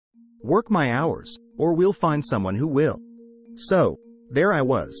Work my hours, or we'll find someone who will. So, there I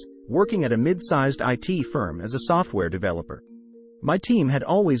was, working at a mid-sized IT firm as a software developer. My team had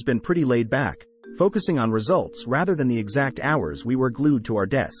always been pretty laid back, focusing on results rather than the exact hours we were glued to our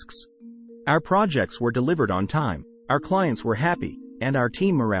desks. Our projects were delivered on time, our clients were happy, and our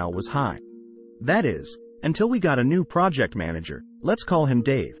team morale was high. That is, until we got a new project manager, let's call him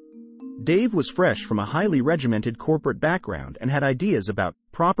Dave. Dave was fresh from a highly regimented corporate background and had ideas about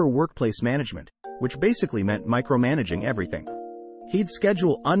proper workplace management, which basically meant micromanaging everything. He'd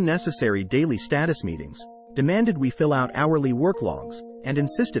schedule unnecessary daily status meetings, demanded we fill out hourly work logs, and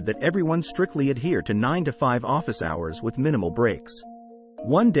insisted that everyone strictly adhere to 9 to 5 office hours with minimal breaks.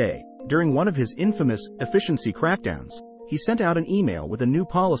 One day, during one of his infamous efficiency crackdowns, he sent out an email with a new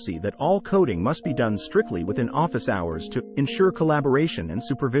policy that all coding must be done strictly within office hours to ensure collaboration and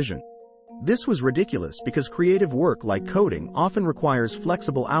supervision. This was ridiculous because creative work like coding often requires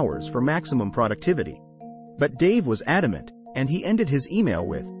flexible hours for maximum productivity. But Dave was adamant, and he ended his email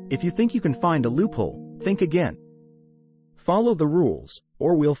with, "If you think you can find a loophole, think again. Follow the rules,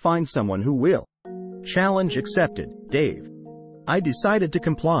 or we'll find someone who will." Challenge accepted, Dave. I decided to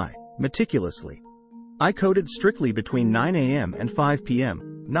comply, meticulously. I coded strictly between 9 a.m. and 5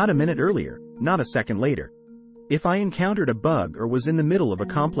 p.m., not a minute earlier, not a second later. If I encountered a bug or was in the middle of a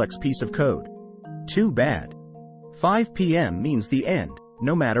complex piece of code, too bad. 5 p.m. means the end,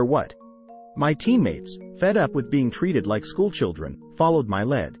 no matter what. My teammates, fed up with being treated like schoolchildren, followed my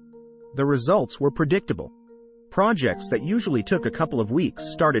lead. The results were predictable. Projects that usually took a couple of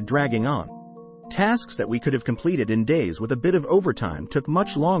weeks started dragging on. Tasks that we could have completed in days with a bit of overtime took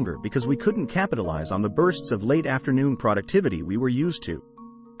much longer because we couldn't capitalize on the bursts of late afternoon productivity we were used to.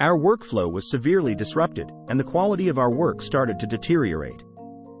 Our workflow was severely disrupted, and the quality of our work started to deteriorate.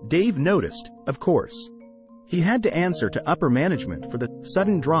 Dave noticed, of course. He had to answer to upper management for the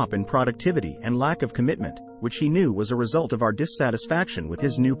sudden drop in productivity and lack of commitment, which he knew was a result of our dissatisfaction with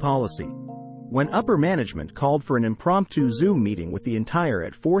his new policy. When upper management called for an impromptu Zoom meeting with the entire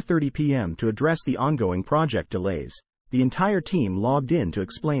at 4:30 p.m. to address the ongoing project delays, the entire team logged in to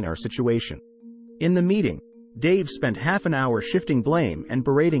explain our situation. In the meeting, Dave spent half an hour shifting blame and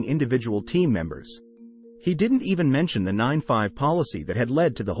berating individual team members. He didn't even mention the 9-5 policy that had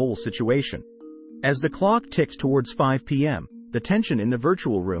led to the whole situation. As the clock ticked towards 5 p.m., the tension in the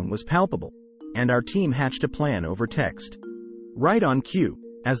virtual room was palpable, and our team hatched a plan over text. Right on cue,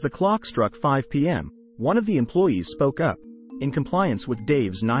 as the clock struck 5 p.m., one of the employees spoke up. In compliance with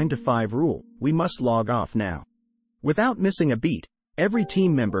Dave's 9 to 5 rule, we must log off now. Without missing a beat, every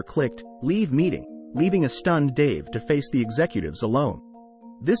team member clicked "Leave meeting," leaving a stunned Dave to face the executives alone.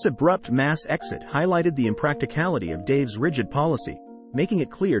 This abrupt mass exit highlighted the impracticality of Dave's rigid policy, making it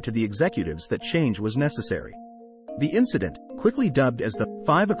clear to the executives that change was necessary. The incident, quickly dubbed as the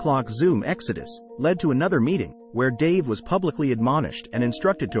 5 o'clock Zoom exodus, led to another meeting, where Dave was publicly admonished and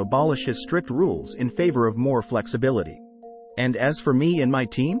instructed to abolish his strict rules in favor of more flexibility. And as for me and my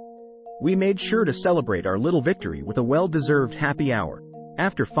team, we made sure to celebrate our little victory with a well-deserved happy hour,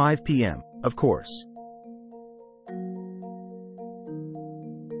 after 5 p.m., of course.